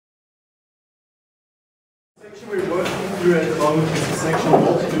section we're working through at the moment is the section of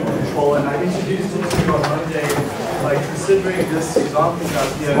multi-loop control, and I introduced it to you on Monday by considering this example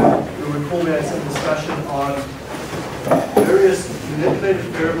out here. You'll recall we had some discussion on various manipulated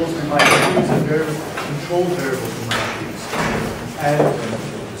variables we might use and various control variables we might use. And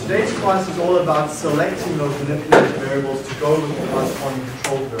today's class is all about selecting those manipulated variables to go with the corresponding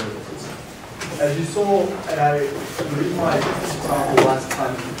control variables. As you saw, and the reason why I took this example last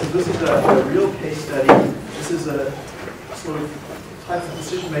time, because this is a real case study. This is a sort of type of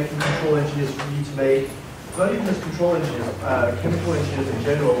decision-making control engineers need to make. Not even just control engineers, chemical engineers in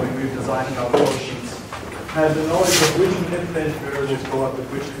general, when we're designing our flow sheets, have the knowledge of which manipulated variables go up with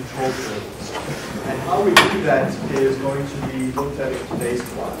which control variables. And how we do that is going to be looked at in today's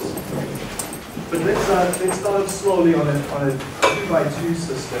class. But let's start slowly on a 2x2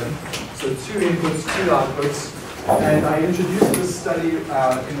 system. So 2 inputs, 2 outputs. And I introduced this study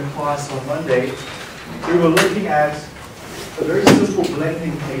in the class on Monday. We were looking at a very simple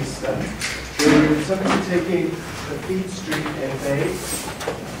blending case study, where we were simply taking the feed stream FA,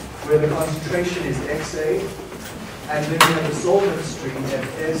 where the concentration is XA, and then we have the solvent stream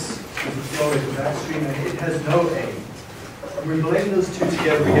FS, which is the flow rate of that stream, and it has no A. And we blend those two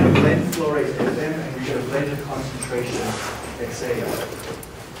together, we get a blend flow rate FM, and we get a blended concentration XA.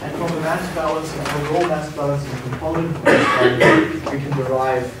 And from the mass balance and overall mass balance and component mass balance, we can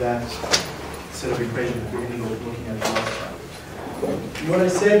derive that set of equations that we ended up looking at last time. What I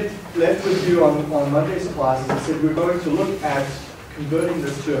said left with you on Monday's class is I said we're going to look at converting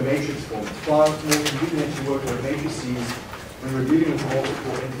this to a matrix form. It's far more convenient to work with matrices when we're dealing with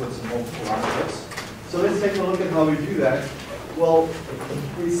multiple inputs and multiple outputs. So let's take a look at how we do that. Well,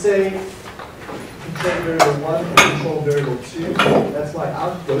 we say control variable 1 and control variable 2. That's my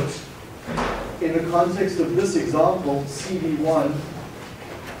output. In the context of this example, CV1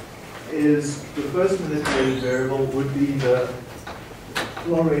 is the first manipulated variable would be the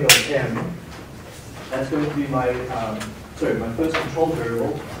flow rate of M. That's going to be my, my first control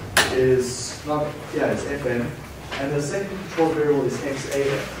variable is it's FM. And the second control variable is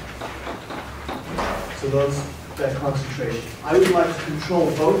XAF. So that concentration. I would like to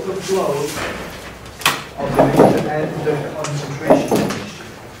control both the flow of the mixture and the concentration of the mixture.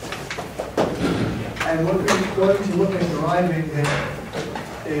 And what we're going to look at deriving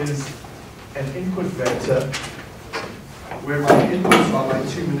is an input vector where my inputs are my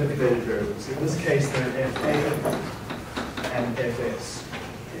 2 manipulated variables. In this case, they're FA and FS.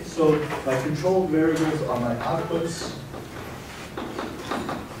 Okay, so my control variables are my outputs,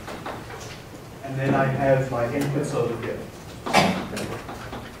 and then I have my inputs over here.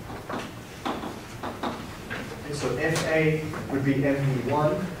 So FA would be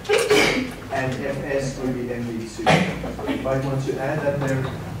MV1 and FS would be MV2. So you might want to add that there,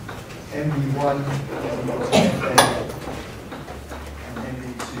 MV1 is equal to FA and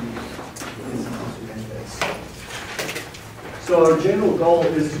MV2 is equal to FS. So our general goal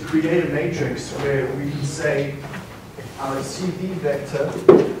is to create a matrix where we can say our CV vector,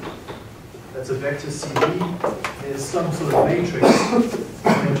 that's a vector CV, is some sort of matrix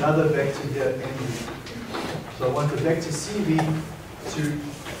and another vector here, MV. So I want the vector CV to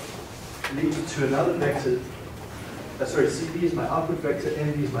lead to another vector. CV is my output vector,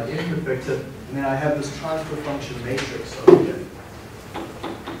 NV is my input vector, and then I have this transfer function matrix over here.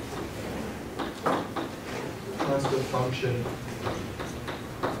 Transfer function.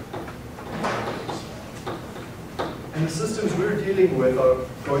 And the systems we're dealing with are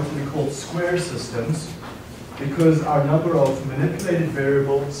going to be called square systems because our number of manipulated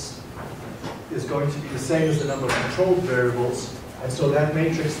variables is going to be the same as the number of controlled variables, and so that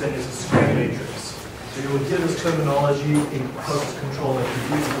matrix then is a square matrix. So you will hear this terminology in process control that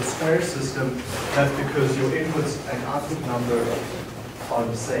you use the square system. That's because your inputs and output number are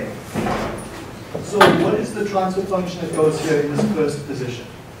the same. So what is the transfer function that goes here in this first position?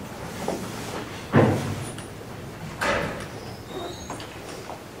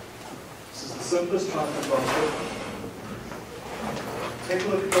 This is the simplest transfer function. Take a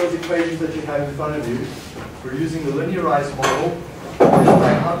look at those equations that you have in front of you. We're using the linearized model. Here's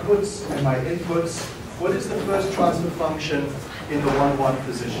my outputs and my inputs. What is the first transfer function in the 1-1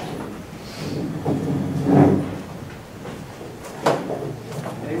 position?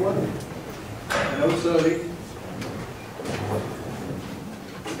 Anyone? I know it's early.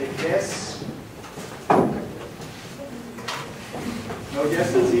 Say yes. No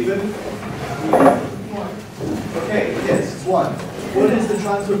guesses even? Okay, yes, it's 1. What is the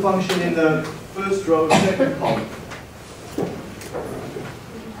transfer function in the first row, second column?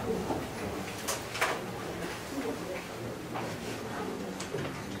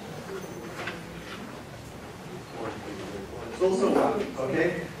 It's also 1,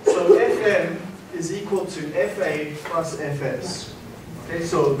 okay? So Fm is equal to Fa plus Fs. Okay,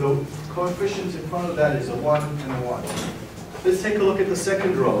 so the coefficients in front of that is a 1 and a 1. Let's take a look at the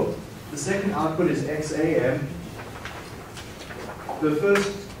second row. The second output is XAM. The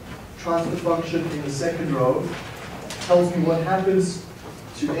first transfer function in the second row tells me what happens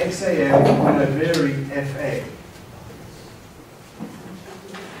to XAM when I vary Fa.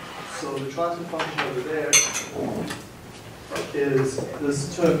 So the transfer function over there is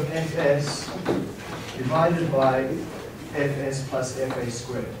this term Fs divided by Fs plus Fa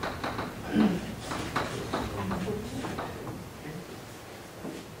squared.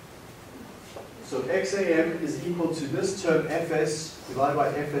 So XAM is equal to this term Fs divided by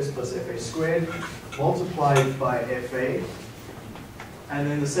Fs plus Fa squared multiplied by Fa. And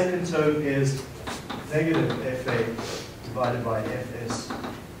then the second term is negative Fa divided by Fs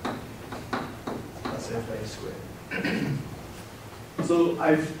plus Fa squared. So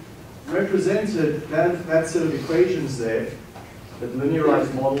I've represented that set of equations there, that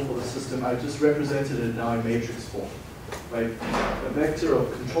linearized model for the system. I've just represented it now in matrix form. Right? A vector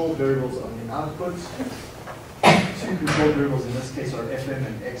of control variables on the output. Two control variables in this case are Fm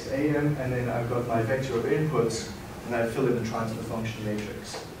and Xam, and then I've got my vector of inputs, and I fill in the transfer function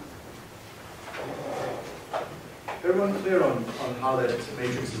matrix. Everyone clear on how that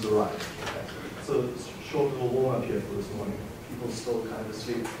matrix is arrived? So it's a short little warm-up here for this morning. People still kind of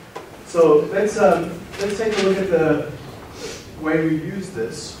asleep. So let's take a look at the way we use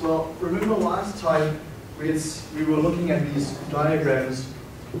this. Well, remember last time we were looking at these diagrams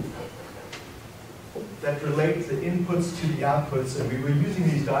that relate the inputs to the outputs, and we were using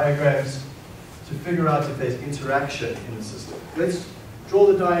these diagrams to figure out if there's interaction in the system. Let's draw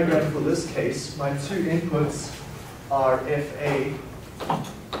the diagram for this case. My two inputs are Fa,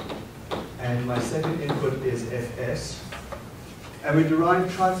 and my second input is Fs. And we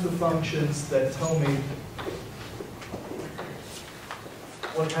derive transfer functions that tell me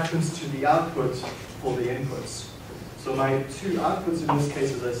what happens to the output for the inputs. So my two outputs in this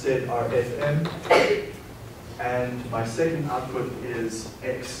case, as I said, are Fm, and my second output is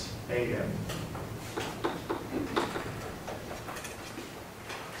Xam.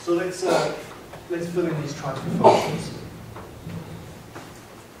 So let's fill in these transfer functions.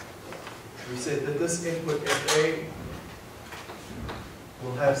 We said that this input Fa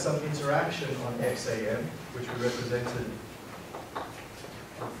will have some interaction on Xam, which we represented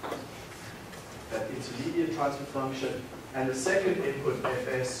that intermediate transfer function, and the second input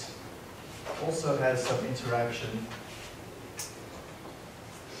Fs also has some interaction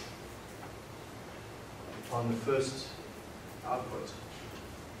on the first output.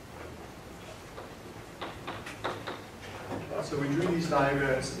 So we drew these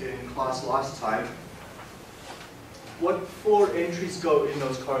diagrams in class last time. What four entries go in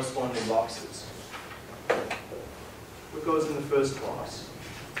those corresponding boxes? What goes in the first box?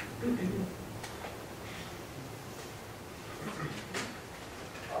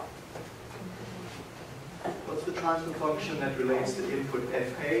 What's the transfer function that relates the input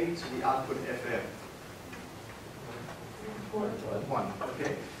Fa to the output Fm? 1.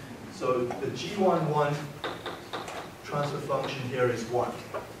 Okay. So the G11 transfer function here is 1.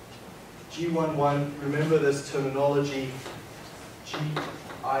 G11, remember this terminology,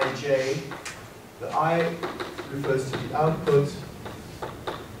 Gij. The I refers to the output,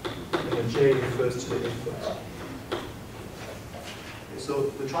 and the J refers to the input. Okay,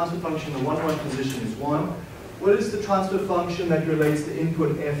 so the transfer function in the 1, 1 position is 1. What is the transfer function that relates the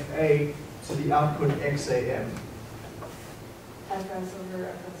input Fa to the output Xam? Fs over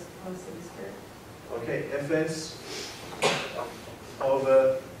Fs plus C squared. Okay, Fs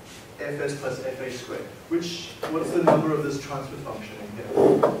over Fs plus Fa squared. What's the number of this transfer function in here?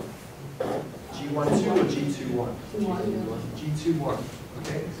 G12 or G21? G21.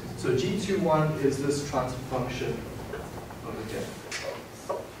 Okay, so G21 is this transfer function over here.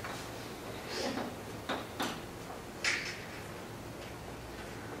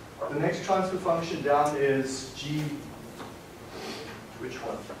 The next transfer function down is G, which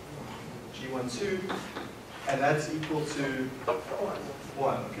one? G12, and that's equal to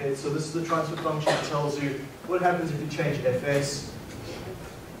 1. Okay, so this is the transfer function that tells you what happens if you change Fs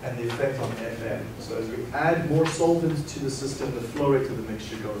and the effect on Fm. So as we add more solvent to the system, the flow rate of the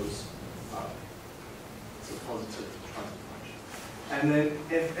mixture goes up. It's a positive transfer function. And then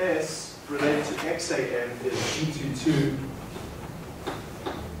Fs related to Xam is G22.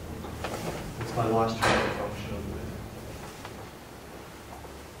 It's my last transfer function over there.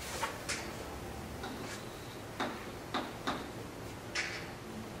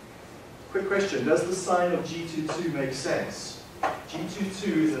 quick question, does the sign of G22 make sense? G22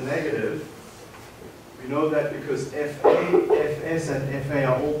 is a negative. We know that because FA, Fs, and Fa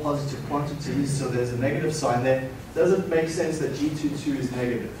are all positive quantities, so there's a negative sign there. Does it make sense that G22 is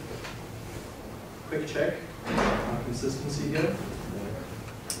negative? Quick check on consistency here.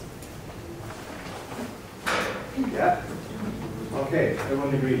 Yeah? Okay,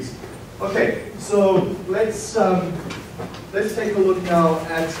 everyone agrees. Okay, so let's take a look now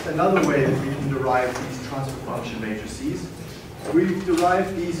at another way that we can derive these transfer function matrices. We've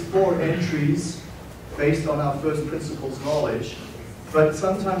derived these 4 entries based on our first principles knowledge, but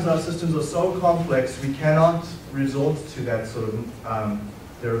sometimes our systems are so complex we cannot resort to that sort of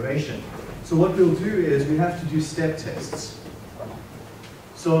derivation. So what we'll do is we have to do step tests.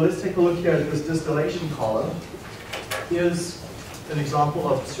 So let's take a look here at this distillation column. Here's an example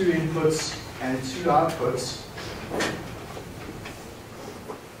of 2 inputs and 2 outputs.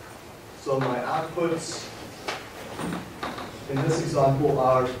 So my outputs in this example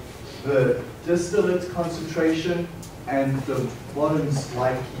are the distillate concentration and the bottom's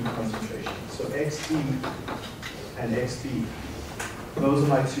light key concentration. So XD and XB. Those are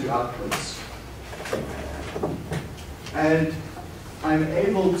my 2 outputs. And I'm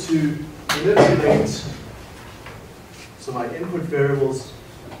able to manipulate, so my input variables,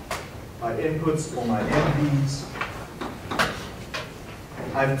 my inputs or my MVs.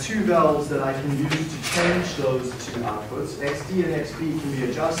 I have 2 valves that I can use to change those 2 outputs. XD and XB can be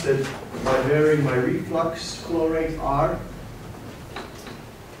adjusted by varying my reflux flow rate R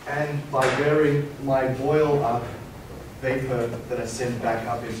and by varying my boil up vapor that I send back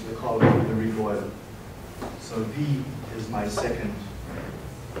up into the column with the reboiler. So V is my second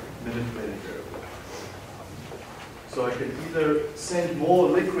manipulated variable. So I can either send more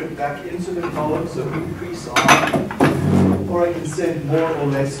liquid back into the column, so increase R, or I can send more or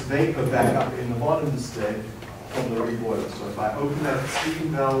less vapor back up in the bottom instead from the reboiler. So if I open that steam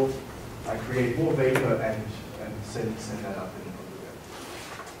valve, I create more vapor and send that up in the other.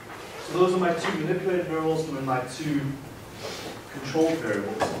 So those are my 2 manipulated variables and my 2 control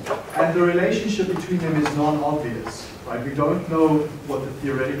variables. And the relationship between them is non-obvious. Right? We don't know what the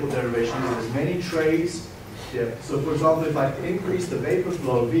theoretical derivation is. There's many trays here. So for example, if I increase the vapor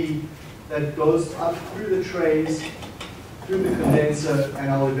flow V, that goes up through the trays, through the condenser, and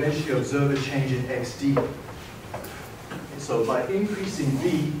I'll eventually observe a change in XD. So by increasing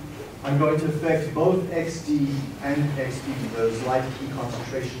V, I'm going to affect both XD and XB, those light key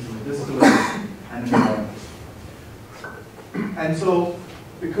concentrations in the distillate and the bottom. And so,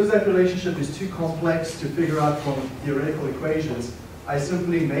 because that relationship is too complex to figure out from theoretical equations, I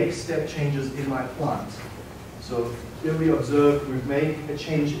simply make step changes in my plant. So here we observe we've made a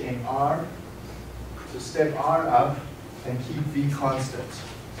change in R. So step R up and keep V constant.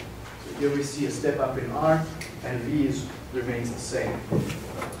 So here we see a step up in R and V remains the same.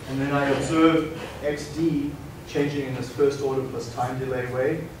 And then I observe XD changing in this first order plus time delay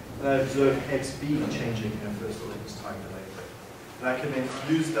way, and I observe XB changing in a first order plus time delay way. And I can then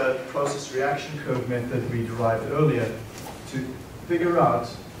use the process reaction curve method we derived earlier to figure out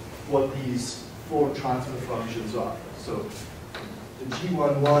what these 4 transfer functions are. So the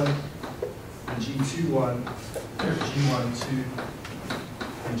G11, the G21, G12,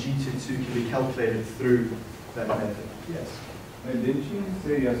 and G22 can be calculated through that method. Yes? Didn't you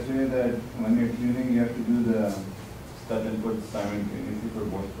say yesterday that when you're tuning, you have to do the step input simultaneously for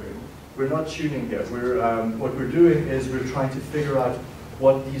both variables? We're not tuning here. What we're doing is we're trying to figure out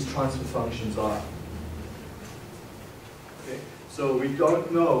what these transfer functions are. Okay? So we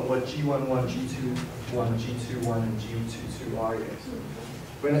don't know what G11, G21, G21, and G22 are yet.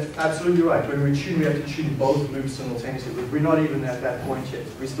 When absolutely right. When we tune, we have to tune both loops simultaneously. But we're not even at that point yet.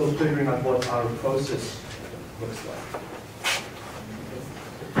 We're still figuring out what our process looks like.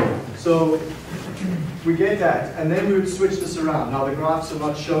 So we get that, and then we would switch this around. Now the graphs are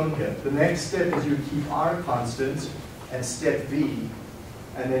not shown here. The next step is you would keep R constant and step V,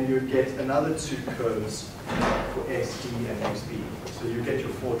 and then you would get another 2 curves for XD and XB. So you get your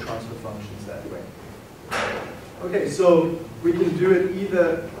 4 transfer functions that way. Okay, so we can do it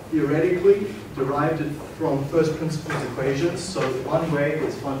either theoretically, derived it from first principles equations. So one way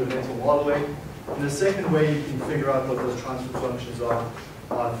is fundamental modeling, and the second way you can figure out what those transfer functions are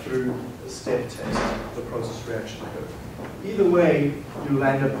through the step test, the process reaction curve. Either way, you'll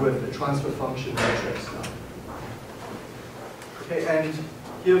end up with a transfer function matrix now. Okay, and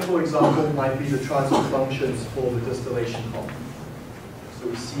here, for example, might be the transfer functions for the distillation column. So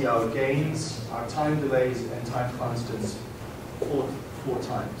we see our gains, our time delays, and time constants 4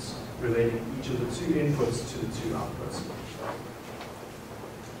 times, relating each of the 2 inputs to the 2 outputs.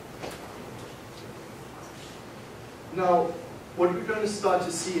 Now, what we're going to start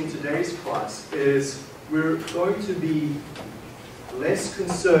to see in today's class is we're going to be less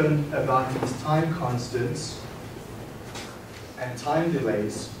concerned about these time constants and time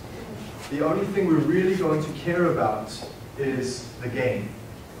delays. The only thing we're really going to care about is the gain.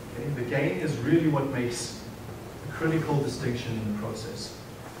 Okay? The gain is really what makes a critical distinction in the process.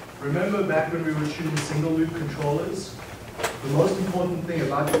 Remember back when we were tuning single loop controllers? The most important thing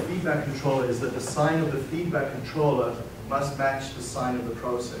about the feedback controller is that the sign of the feedback controller must match the sign of the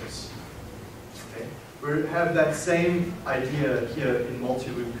process. Okay? We have that same idea here in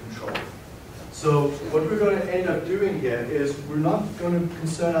multi-loop control. So what we're going to end up doing here is we're not going to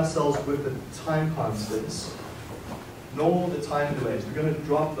concern ourselves with the time constants, nor the time delays. We're going to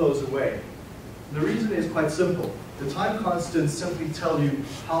drop those away. And the reason is quite simple. The time constants simply tell you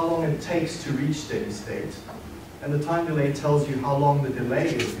how long it takes to reach steady state, and the time delay tells you how long the delay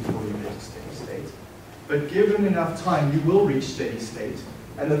is before you get to steady state. But given enough time, you will reach steady state,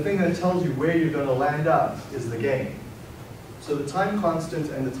 and the thing that tells you where you're going to land up is the gain. So the time constant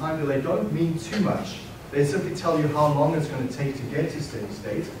and the time delay don't mean too much. They simply tell you how long it's going to take to get to steady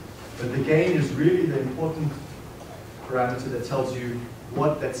state, but the gain is really the important parameter that tells you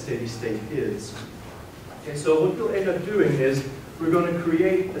what that steady state is. Okay, so what we'll end up doing is we're going to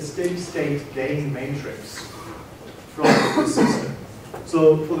create a steady state gain matrix from the system.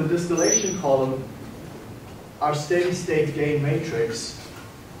 So for the distillation column, our steady state gain matrix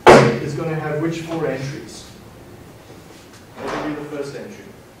is going to have which 4 entries? What will be the first entry?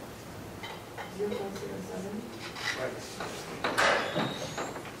 0.07. Right.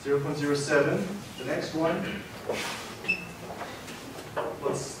 0.07. The next one.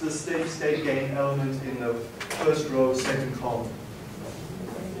 What's the steady state gain element in the first row, second column?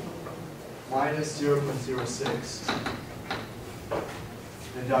 Minus 0.06.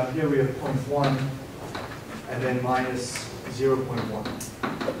 And down here we have 0.1, and then minus 0.1.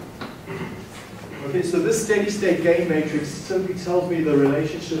 Okay, so this steady state gain matrix simply tells me the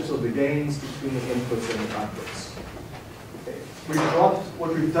relationships of the gains between the inputs and the outputs. Okay.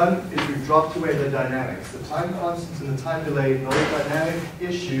 What we've done is we've dropped away the dynamics. The time constants and the time delay, those dynamic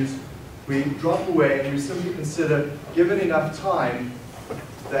issues, we drop away and we simply consider, given enough time,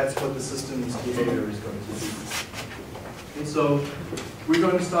 that's what the system's behavior is going to be. And so we're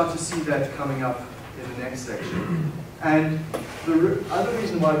going to start to see that coming up in the next section. And the other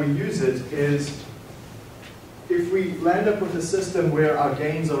reason why we use it is if we land up with a system where our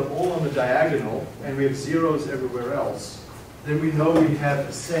gains are all on the diagonal and we have zeros everywhere else, then we know we have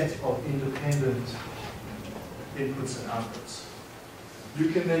a set of independent inputs and outputs. You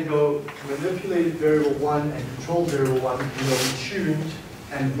can then go manipulated variable 1 and control variable 1, be tuned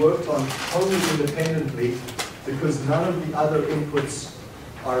and worked on totally independently because none of the other inputs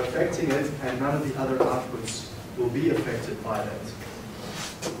are affecting it and none of the other outputs will be affected by that.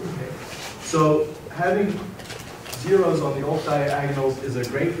 Okay. So having zeros on the off diagonals is a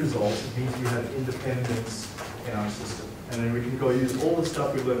great result. It means we have independence in our system. And then we can go use all the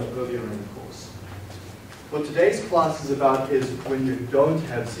stuff we learned earlier in the course. What today's class is about is when you don't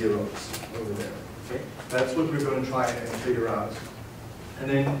have zeros over there. Okay? That's what we're going to try and figure out. And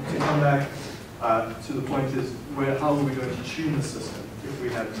then to come back to the point is how are we going to tune the system if we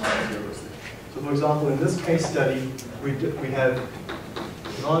have non-zeros there? So for example, in this case study, we have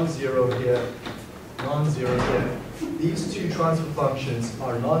non-zero here, non-zero here. These two transfer functions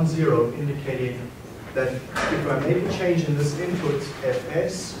are non-zero, indicating that if I make a change in this input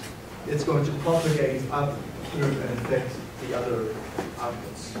fs, it's going to propagate up through and affect the other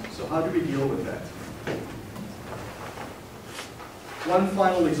outputs. So how do we deal with that? One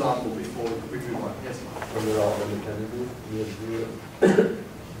final example before we move on. Yes, Mark? When they're all independently, you have 0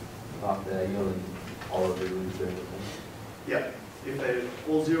 off diagonal and all of the roots are independent? Yeah. If they're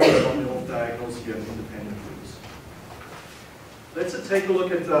all zeros on the off diagonals, you have independent roots. Let's take a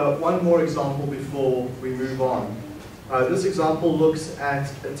look at one more example before we move on. This example looks at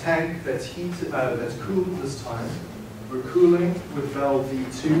a tank that's heated, that's cooled this time. We're cooling with valve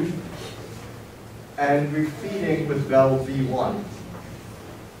V2, and we're feeding with valve V1.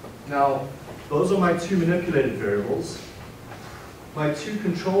 Now, those are my 2 manipulated variables. My 2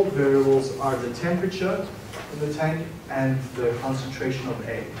 controlled variables are the temperature in the tank and the concentration of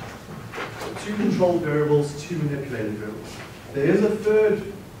A. So 2 controlled variables, 2 manipulated variables. There is a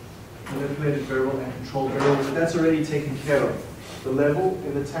third manipulated variable and controlled variable, but that's already taken care of. The level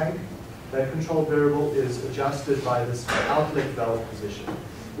in the tank, that controlled variable is adjusted by this outlet valve position.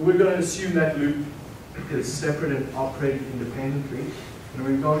 But we're going to assume that loop is separate and operating independently. And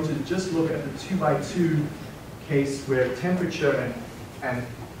we're going to just look at the 2x2 case where temperature and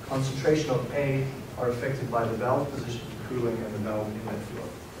concentration of A are affected by the valve position, cooling, and the valve inlet flow.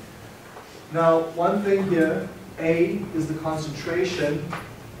 Now, one thing here, A is the concentration,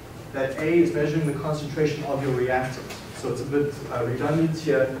 that A is measuring the concentration of your reactant. So it's a bit redundant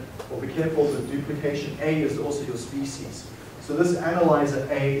here, but be careful with duplication. A is also your species. So this analyzer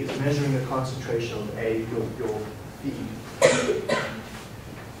A is measuring the concentration of A, your feed.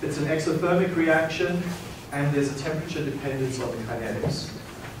 It's an exothermic reaction, and there's a temperature dependence on the kinetics.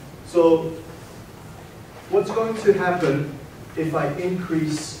 So what's going to happen if I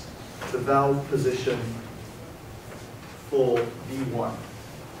increase the valve position for V1?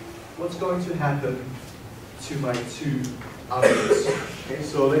 What's going to happen to my two outputs? Okay,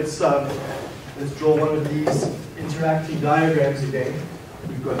 so let's draw one of these interacting diagrams again.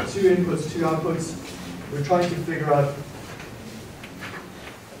 We've got two inputs, two outputs. We're trying to figure out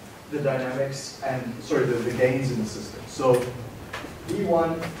the dynamics and, sorry, the gains in the system. So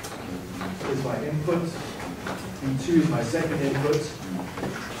V1 is my input, V2 is my second input.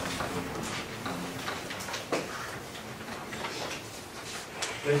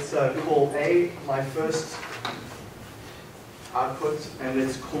 Let's call A my first output, and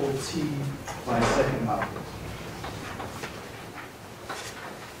let's call T my second output.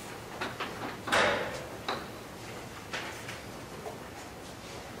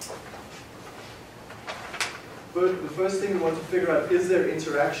 But the first thing we want to figure out, is there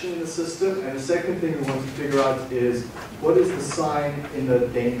interaction in the system? And the second thing we want to figure out is, what is the sign in the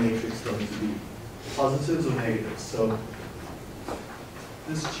gain matrix going to be? Positives or negatives? So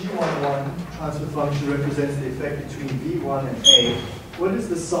this G11 transfer function represents the effect between V1 and A. What is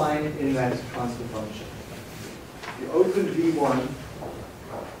the sign in that transfer function? If you open V1,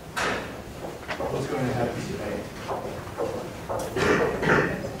 what's going to happen to A?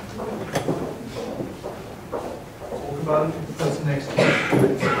 Talk about it. What's the next one?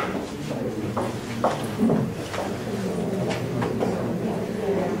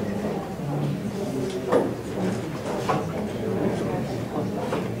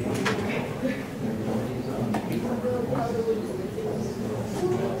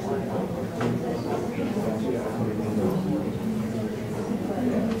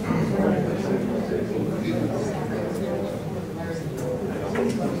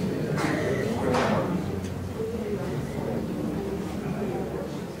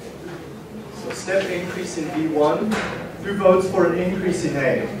 Step increase in V1. Who votes for an increase in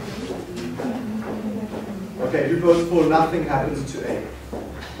A? Okay, who votes for nothing happens to A?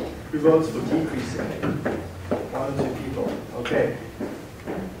 Who votes for decrease in A? 1 or 2 people. Okay.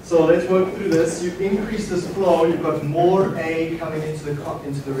 So let's work through this. You increase this flow, you've got more A coming into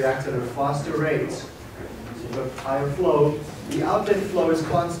the reactor at a faster rate. So you've got higher flow. The outlet flow is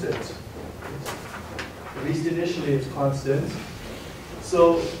constant. At least initially it's constant.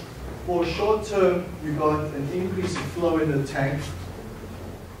 So for short term, you got an increase in flow in the tank,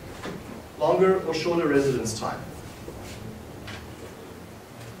 longer or shorter residence time.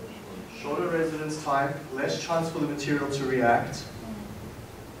 Shorter residence time, less chance for the material to react,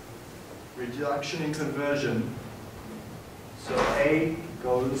 reduction in conversion, so A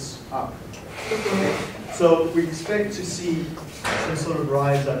goes up. So we expect to see some sort of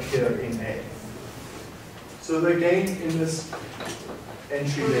rise up here in A. So the gain in this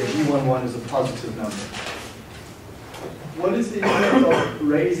entry there, G11, is a positive number. What is the effect of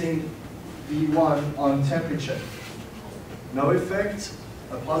raising V1 on temperature? No effect,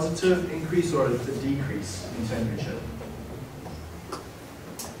 a positive increase or a decrease in temperature?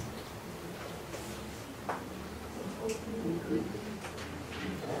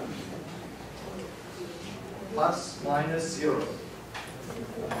 Plus, minus, 0.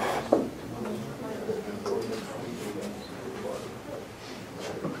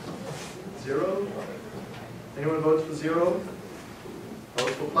 Zero? Anyone vote for 0? Vote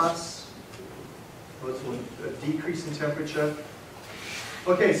for plus? Vote for a decrease in temperature?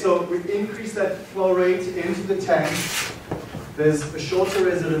 Okay, so we've increased that flow rate into the tank. There's a shorter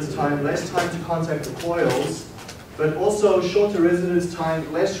residence time, less time to contact the coils, but also shorter residence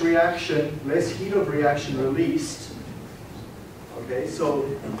time, less reaction, less heat of reaction released. Okay, so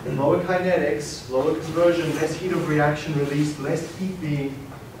lower kinetics, lower conversion, less heat of reaction released, less heat being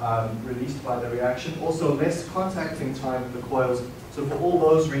released by the reaction, also less contacting time with the coils. So for all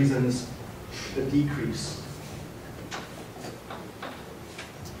those reasons, a decrease.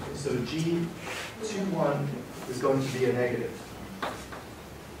 Okay, so G21 is going to be a negative.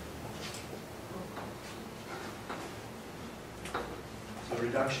 So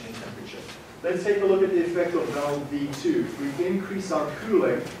reduction in temperature. Let's take a look at the effect of valve V2. We increase our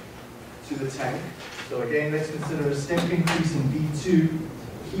cooling to the tank. So again, let's consider a step increase in V2.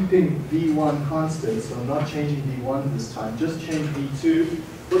 keeping V1 constant, so I'm not changing V1 this time, just change V2,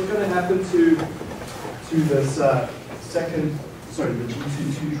 what's going to happen to this the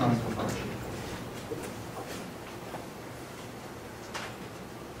G22 transfer function?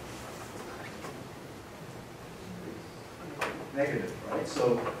 Negative, right?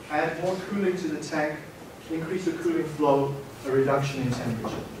 So add more cooling to the tank, increase the cooling flow, a reduction in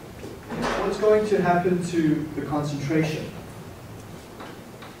temperature. What's going to happen to the concentration?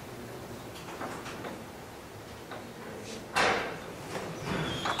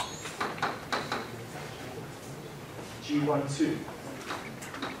 G12.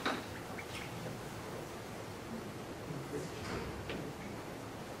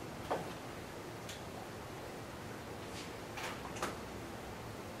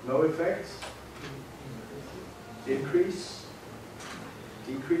 No effect. Increase.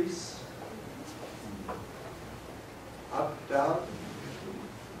 Decrease. Up, down.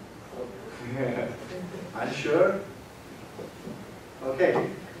 Unsure. Okay.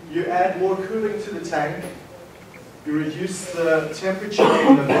 You add more cooling to the tank. You reduce the temperature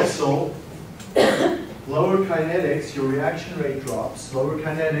in the vessel. Lower kinetics, your reaction rate drops. Lower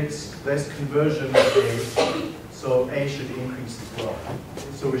kinetics, less conversion of A. So A should increase as well.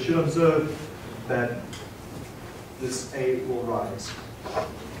 So we should observe that this A will rise.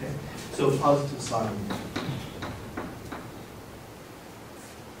 Okay? So positive sign.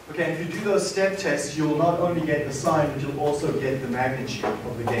 Okay, if you do those step tests, you will not only get the sign, but you'll also get the magnitude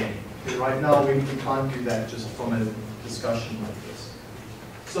of the gain. Okay, right now, we can't do that just from a discussion like this.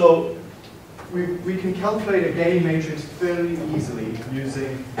 So we can calculate a gain matrix fairly easily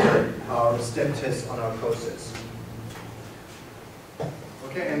using our step tests on our process.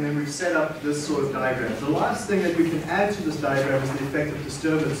 Okay, and then we've set up this sort of diagram. The last thing that we can add to this diagram is the effect of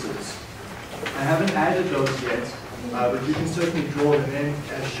disturbances. I haven't added those yet, but you can certainly draw them in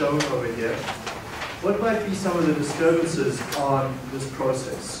as shown over here. What might be some of the disturbances on this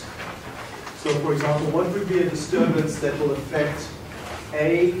process? So for example, what would be a disturbance that will affect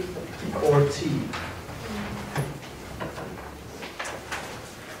A or T?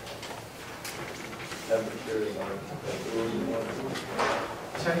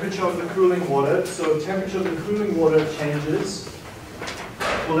 Temperature of the cooling water. So temperature of the cooling water changes.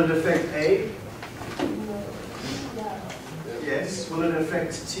 Will it affect A? Yes. Will it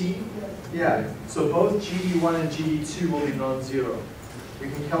affect T? Yeah. So both GD1 and GD2 will be non-zero. We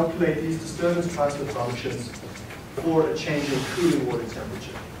can calculate these disturbance transfer functions for a change in cooling water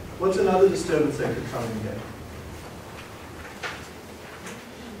temperature. What's another disturbance that could come in here?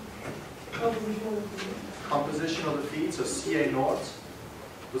 Composition of the feed, so Ca0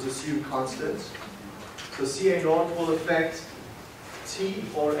 was assumed constant. So Ca0 will affect T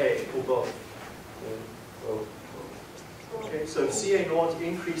or A, or both. Okay, so if Ca0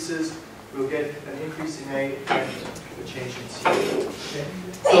 increases, we'll get an increase in A and a change in T. Okay.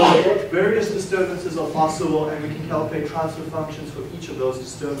 So various disturbances are possible, and we can calculate transfer functions for each of those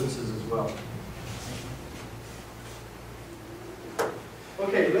disturbances as well.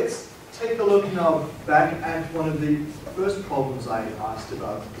 Okay, let's take a look now back at one of the first problems I asked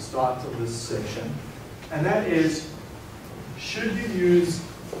about at the start of this section, and that is, should you use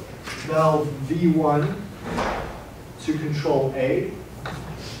valve V1 to control A,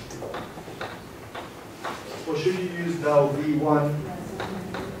 or should you use valve V1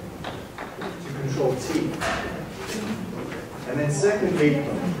 to control T? And then secondly,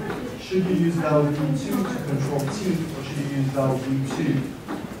 should you use valve V2 to control T, or should you use valve V2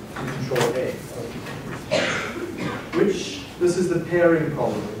 to control A? This is the pairing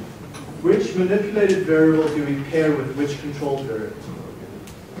problem. Which manipulated variable do we pair with which control variable?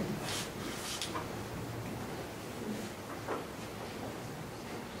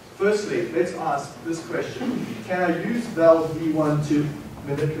 Firstly, let's ask this question. Can I use valve V1 to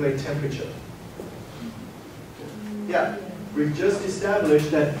manipulate temperature? Yeah, we've just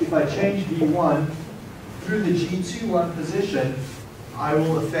established that if I change V1 through the G21 position, I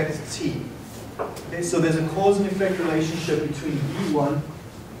will affect T. Okay, so there's a cause and effect relationship between V1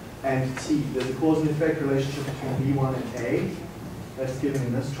 and T. There's a cause and effect relationship between V1 and A. That's given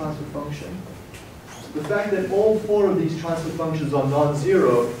in this transfer function. The fact that all four of these transfer functions are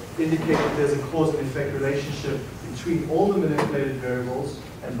non-zero indicates that there's a cause and effect relationship between all the manipulated variables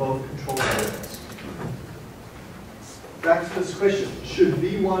and both control variables. Back to this question. Should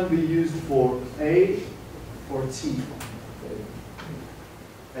V1 be used for A or T?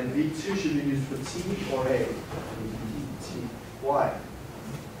 And V2 should be used for T or A? T. Why?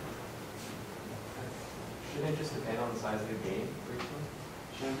 Shouldn't it just depend on the size of the gain for each one?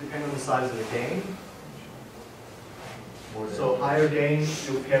 Shouldn't it depend on the size of the gain? So higher gain,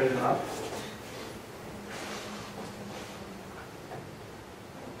 you'll pair them up.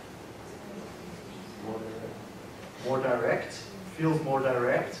 More direct. Feels more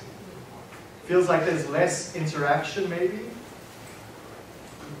direct. Feels like there's less interaction maybe.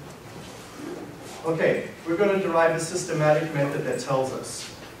 Okay, we're going to derive a systematic method that tells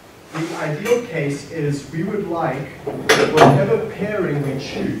us. The ideal case is we would like whatever pairing we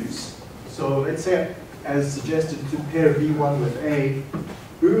choose. So let's say, as suggested, to pair V1 with A,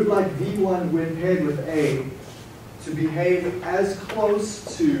 we would like V1 when paired with A to behave as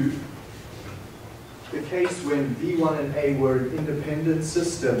close to the case when V1 and A were an independent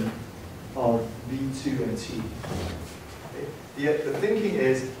system of V2 and T. The thinking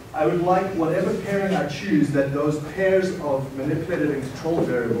is, I would like whatever pairing I choose, that those pairs of manipulated and controlled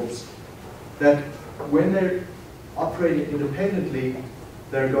variables, that when they're operating independently,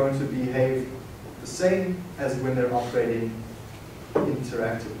 they're going to behave the same as when they're operating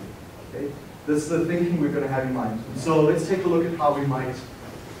interactively. Okay? This is the thinking we're going to have in mind. So let's take a look at how we might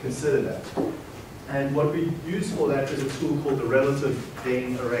consider that. And what we use for that is a tool called the relative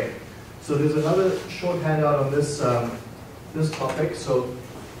gain array. So there's another short handout on this, this topic. So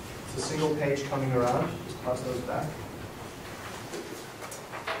it's a single page coming around. Just pass those back.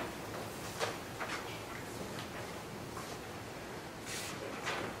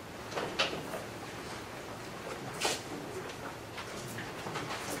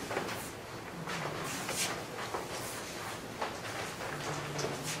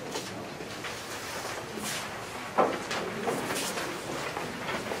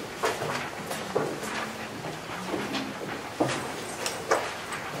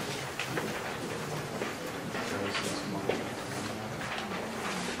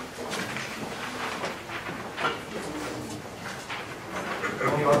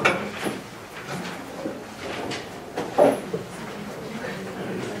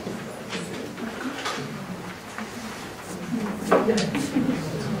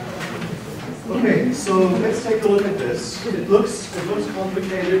 Okay, so let's take a look at this. It looks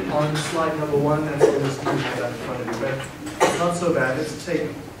complicated on slide number 1 that's on the screen right in front of you, but it's not so bad. Let's take a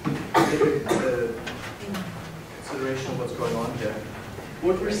consideration of what's going on here.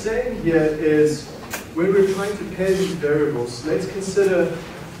 What we're saying here is, when we're trying to pair these variables, let's consider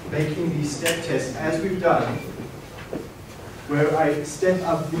making these step tests as we've done, where I step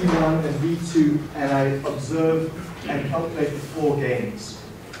up V1 and V2 and I observe and calculate the 4 gains.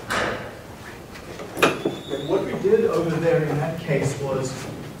 And what we did over there in that case was,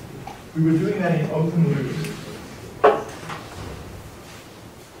 we were doing that in open loop. Okay,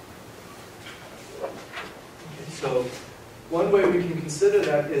 so one way we can consider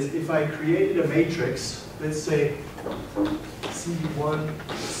that is if I created a matrix, let's say CV1,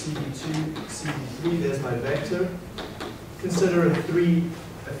 CV2, CV3, there's my vector. Consider a 3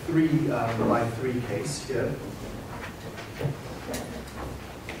 by 3 case here.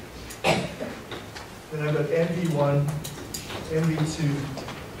 Then I've got MV1, MV2,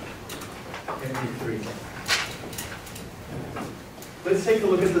 MV3. Let's take a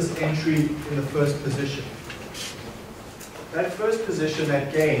look at this entry in the first position. That first position,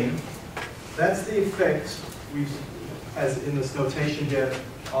 that gain, that's the effect, as in this notation here,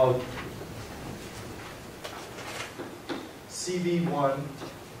 of CV1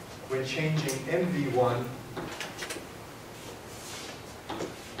 when changing MV1,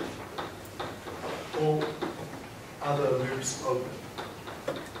 all other loops open.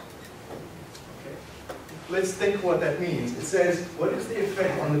 Okay. Let's think what that means. It says, what is the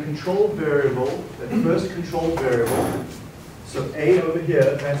effect on the control variable, that first control variable? So A over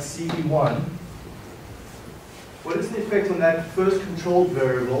here, that's CV1. What is the effect on that first controlled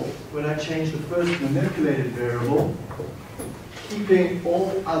variable when I change the first manipulated variable, keeping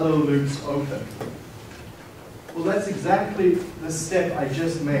all other loops open? Well, that's exactly the step I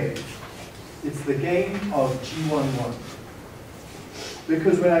just made. It's the gain of G11.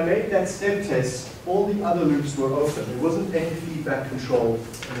 Because when I made that step test, all the other loops were open. There wasn't any feedback control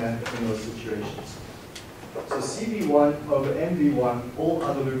in those situations. So CV1 over MV1, all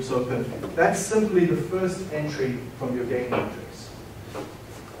other loops open. That's simply the first entry from your gain matrix.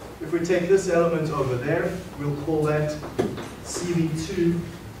 If we take this element over there, we'll call that CV2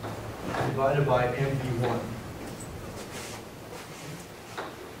 divided by MV1.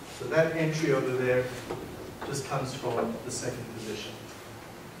 So that entry over there just comes from the second position.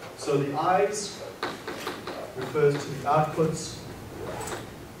 So the I's refers to the outputs,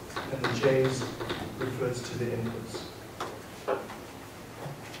 and the J's refers to the inputs.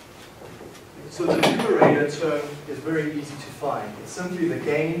 So the numerator term is very easy to find. It's simply the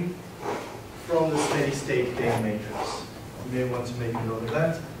gain from the steady state gain matrix. You may want to make a note of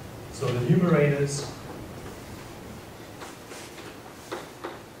that. So the numerators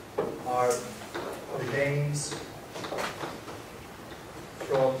are the gains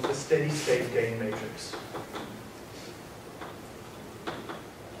from the steady state gain matrix.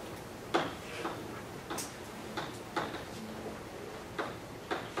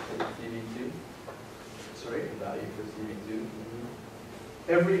 CV2? Sorry? The value for CV2?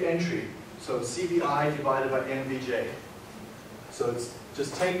 Every entry, so CVI divided by NVJ. So it's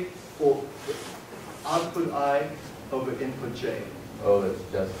just take for output I over input J. Oh,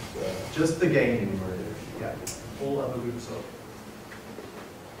 that's Just the gain. numerator. Yeah, all other loops over.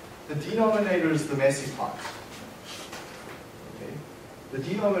 The denominator is the messy part. Okay. The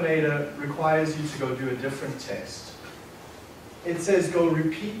denominator requires you to go do a different test. It says go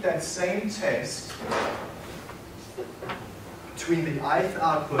repeat that same test between the ith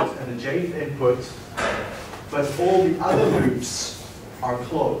output and the jth input, but all the other loops are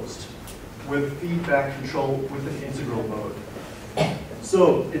closed with feedback control with an integral mode.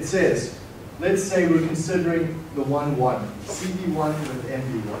 So it says, let's say we're considering the 1, 1, CV1 with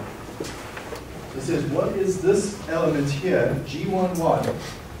NV1. It says, what is this element here, G11,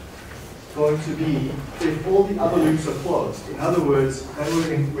 going to be if all the other loops are closed? In other words, that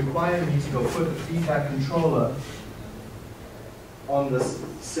would require me to go put a feedback controller on this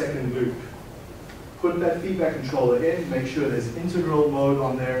second loop. Put that feedback controller in, make sure there's integral mode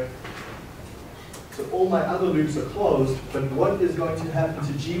on there. So all my other loops are closed, but what is going to happen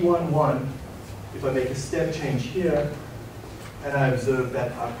to G11 if I make a step change here and I observe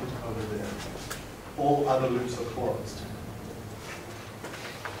that output over there? All other loops are closed.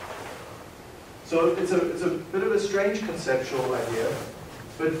 So it's a bit of a strange conceptual idea,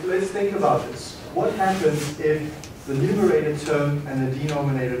 but let's think about this. What happens if the numerator term and the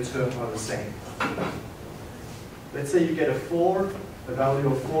denominator term are the same? Let's say you get a 4, a value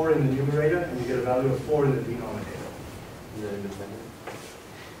of 4 in the numerator, and you get a value of 4 in the denominator. Is it independent?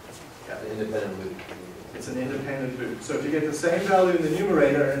 Yeah. The independent loop. It's an independent loop. So if you get the same value in the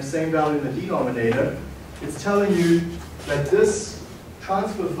numerator and the same value in the denominator, it's telling you that this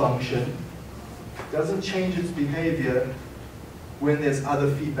transfer function doesn't change its behavior when there's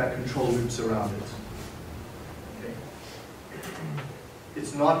other feedback control loops around it. Okay.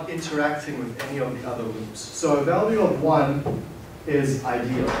 It's not interacting with any of the other loops. So a value of 1 is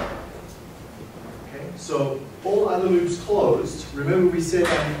ideal. Okay. So all other loops closed. Remember we said,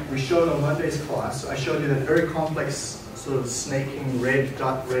 we showed on Monday's class, I showed you that very complex sort of snaking red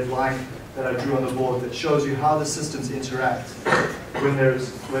dot, red line that I drew on the board that shows you how the systems interact when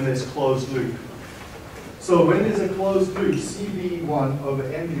there's closed loop. So when there's a closed loop, CV1 over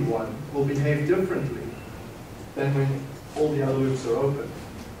NV1 will behave differently than when all the other loops are open.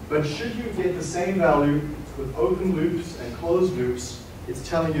 But should you get the same value with open loops and closed loops, it's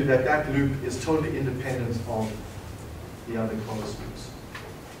telling you that that loop is totally independent of the other closed loops.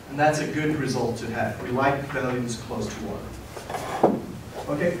 And that's a good result to have. We like values close to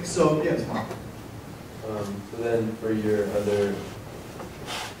 1. Okay, so yes, Mark. So then for your other,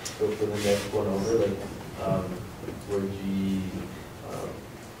 so for the next one over, like where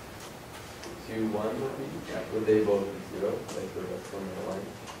G21 would be, would they both be 0, like the rest on the line?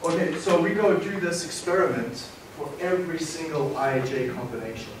 Okay, so we go do this experiment for every single IJ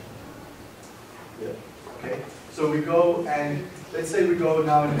combination. Yeah. Okay, so we go and let's say we go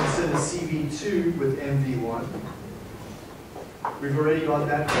now and consider CV2 with MV1. We've already got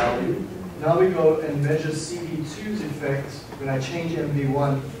that value. Now we go and measure CV2's effect when I change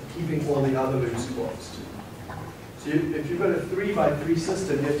MV1, keeping all the other loops closed. So if you've got a 3x3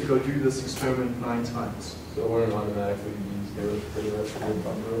 system, you have to go do this experiment 9 times. So it wouldn't automatically be 0 for the rest of the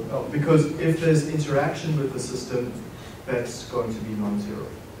buffer? No, because if there's interaction with the system, that's going to be non-zero.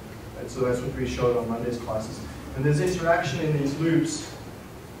 Right? So that's what we showed on Monday's classes. When there's interaction in these loops,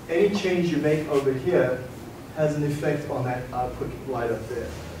 any change you make over here has an effect on that output right up there.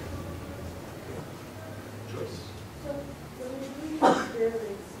 Joyce. So when you're doing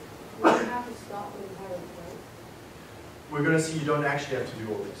experiments, you don't have to stop the pilot, right? We're going to see you don't actually have to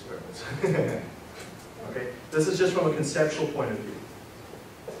do all the experiments. Okay, this is just from a conceptual point of view.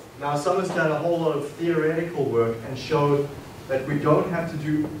 Now, someone's done a whole lot of theoretical work and showed that we don't have to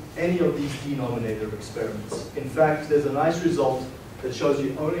do any of these denominator experiments. In fact, there's a nice result that shows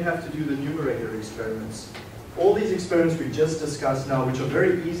you only have to do the numerator experiments. All these experiments we just discussed now, which are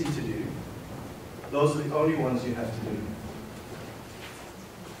very easy to do, those are the only ones you have to do.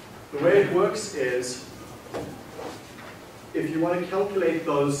 The way it works is, if you want to calculate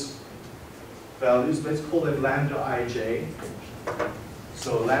those values, let's call them lambda ij.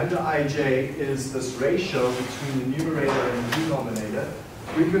 So lambda ij is this ratio between the numerator and the denominator.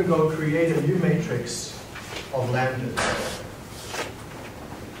 We can go create a new matrix of lambdas.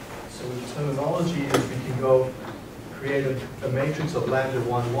 So the terminology is we can go create a matrix of lambda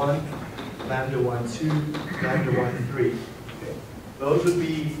 1, 1, lambda 1, 2, lambda 1, 3. Okay. Those would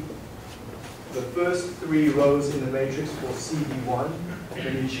be the first 3 rows in the matrix for CV1, and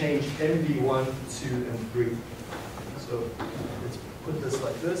then you change MV1, 2, and 3. So let's put this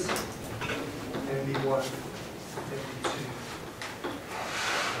like this, MV1, MV2,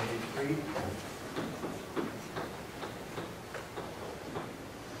 MV3.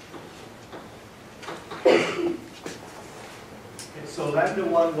 Okay, so lambda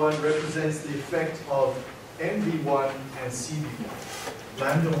 1, 1 represents the effect of MV1 and CV1.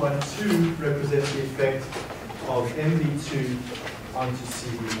 Lambda 1, 2 represents the effect of MV2 onto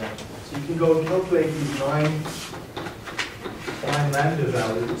CV1. So you can go and calculate these nine lambda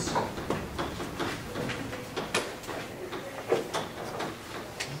values.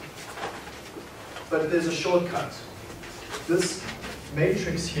 But there's a shortcut. This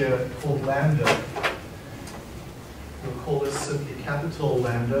matrix here called lambda, we'll call this simply capital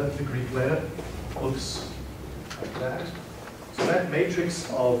lambda, the Greek letter, looks like that. So that matrix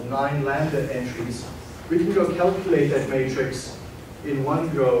of 9 lambda entries, we can go calculate that matrix in one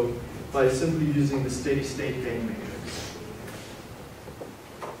go by simply using the steady state gain matrix.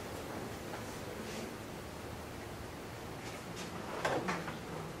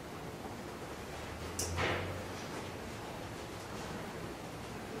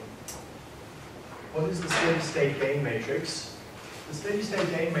 What is the steady state gain matrix? The steady state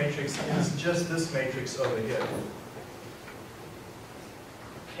gain matrix is just this matrix over here.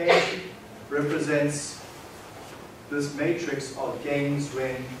 K represents this matrix of gains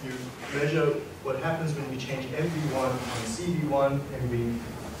when you measure what happens when you change MV1 on CV1,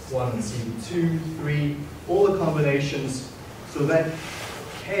 MV1 on CV2, 3, all the combinations. So that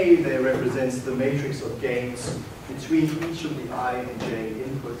K there represents the matrix of gains between each of the I and J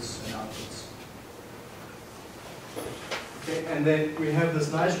inputs and outputs. Okay, and then we have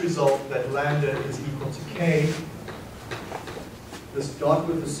this nice result that lambda is equal to K. This dot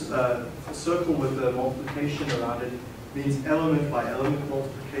with this circle with the multiplication around it means element by element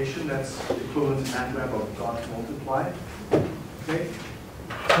multiplication. That's the equivalent in MATLAB of dot multiply. Okay,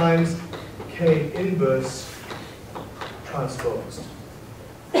 times K inverse transposed.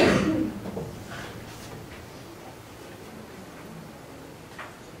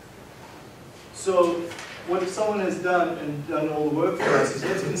 So what someone has done and done all the work for us is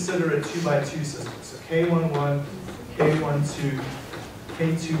let's consider a 2x2 system. So K11, K12,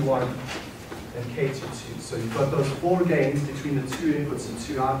 K21, and K22. So you've got those 4 gains between the 2 inputs and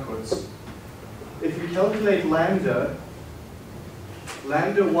 2 outputs. If you calculate lambda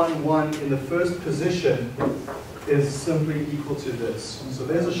 1, 1 in the first position is simply equal to this. So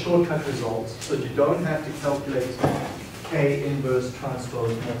there's a shortcut result, so you don't have to calculate K inverse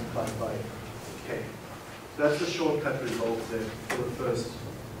transpose multiplied by K. So that's the shortcut result there for the first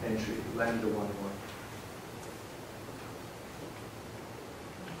entry, lambda 1, 1.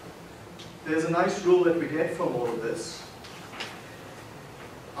 There's a nice rule that we get from all of this.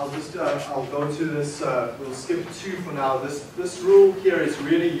 I'll go to this, we'll skip 2 for now. This rule here is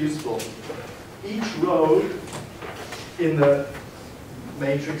really useful. Each row in the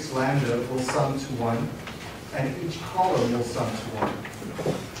matrix lambda will sum to 1, and each column will sum to 1.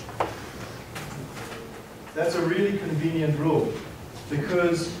 That's a really convenient rule,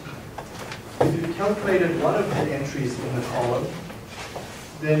 because if you've calculated one of the entries in the column,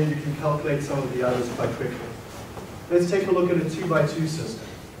 then you can calculate some of the others quite quickly. Let's take a look at a 2x2 system.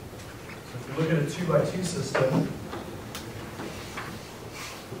 So if you look at a 2x2 system,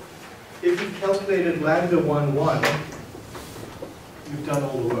 if you've calculated lambda 1, 1, you've done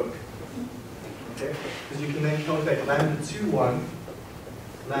all the work. Okay? Because you can then calculate lambda 2, 1,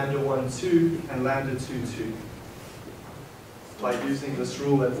 lambda 1, 2, and lambda 2, 2. By using this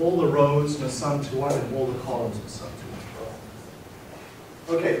rule that all the rows must sum to 1 and all the columns must sum to 1.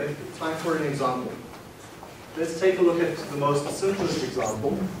 Okay, time for an example. Let's take a look at the most simplest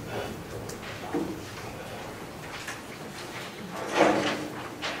example.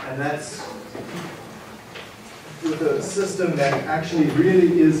 And that's with a system that actually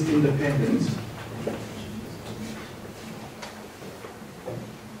really is independent.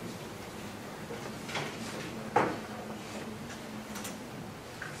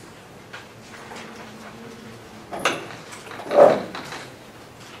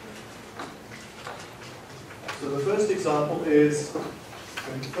 Example is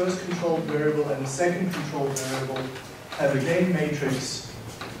when the first controlled variable and the second controlled variable have a gain matrix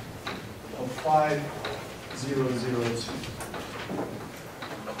 5002.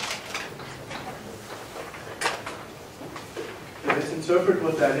 Let's interpret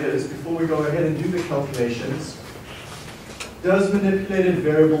what that is before we go ahead and do the calculations. Does manipulated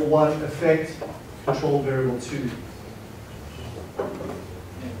variable 1 affect control variable 2?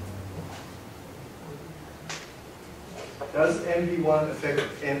 Does MV1 affect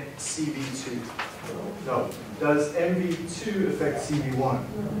CV2? No. Does MV2 affect CV1?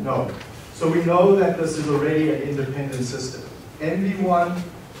 No. So we know that this is already an independent system. MV1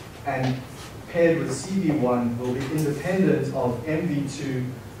 and paired with CV1 will be independent of MV2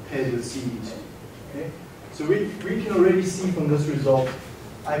 paired with CV2. Okay? So we can already see from this result,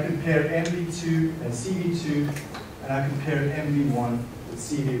 I compare MV2 and CV2, and I compare MV1 with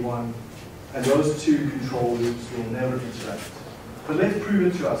CV1, and those two control loops will never interact. But let's prove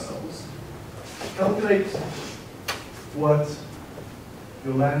it to ourselves. Calculate what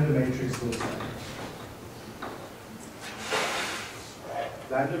your lambda matrix looks like.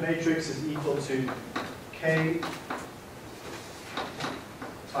 Lambda matrix is equal to K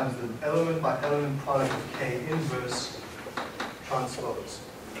times the element by element product of K inverse transpose.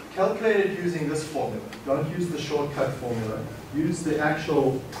 Calculated using this formula. Don't use the shortcut formula. Use the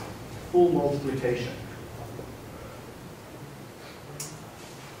actual full multiplication.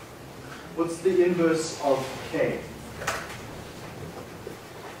 What's the inverse of K?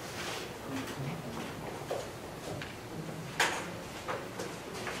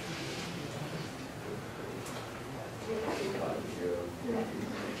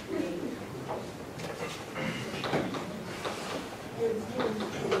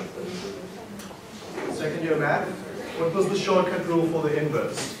 Second year math. What was the shortcut rule for the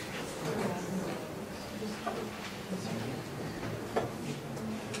inverse?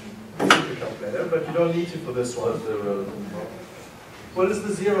 But you don't need to for this one. What does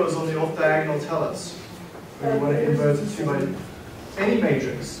the zeros on the off diagonal tell us? We want to invert it to by any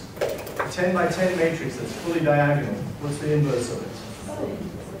matrix. A 10 by 10 matrix that's fully diagonal. What's the inverse of it?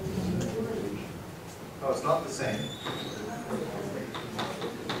 Oh, it's not the same.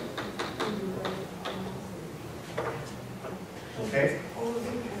 Okay.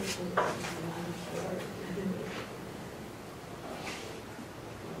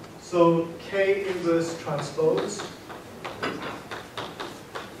 So K inverse transpose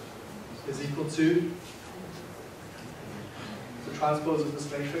is equal to the transpose of this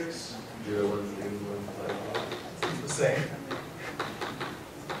matrix. 0, 1, 3, 1, 5. It's the same.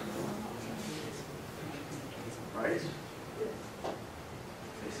 Right?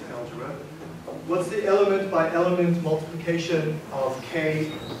 Basic algebra. What's the element by element multiplication of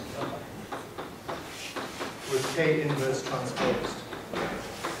K with K inverse transposed?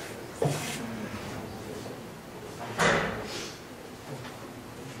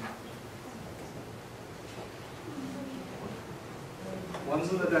 One's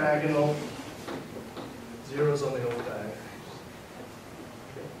on the diagonal, zero's on the off diagonal.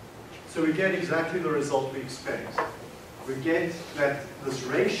 Okay. So we get exactly the result we expect. We get that this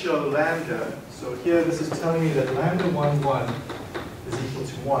ratio lambda, so here this is telling me that lambda 1, 1 is equal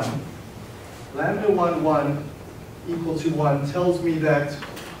to 1. Lambda 1, 1 equal to 1 tells me that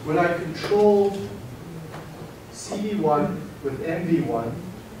when I control CV1 with MV1,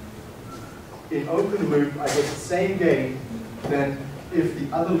 in open loop I get the same gain than if the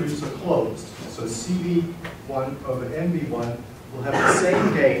other loops are closed. So CV1 over MV1 will have the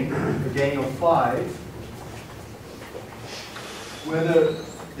same gain, a gain of 5, whether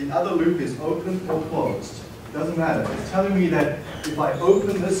the other loop is open or closed. It doesn't matter. It's telling me that if I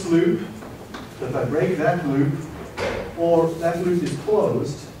open this loop, if I break that loop, or that loop is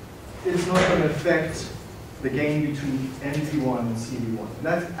closed, it's not going to affect the gain between MV1 and CV1. And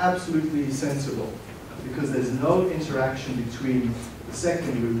that's absolutely sensible, because there's no interaction between the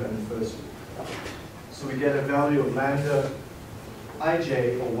second loop and the first loop. So we get a value of lambda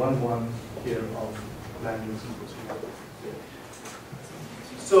ij, or 1, 1 here, of lambda is equal to 1.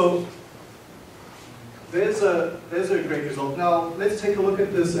 So there's a great result. Now let's take a look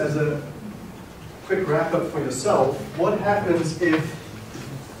at this as a quick wrap up for yourself. What happens if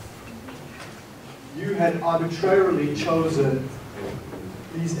you had arbitrarily chosen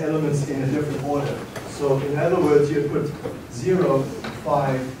these elements in a different order? So in other words, you put 0,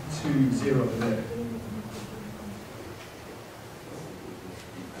 5, 2, 0 there.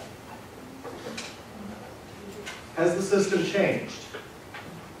 Has the system changed?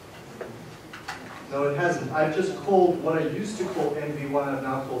 No, it hasn't. I've just called what I used to call MV1, I've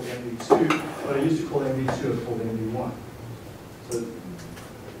now called MV2. What I used to call MV2, I've called MV1. So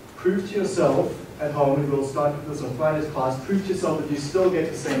prove to yourself at home, and we'll start with this on Friday's class, prove to yourself that you still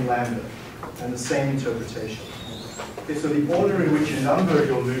get the same lambda. and the same interpretation. Okay, so the order in which you number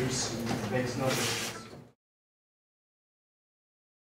your loops makes no difference.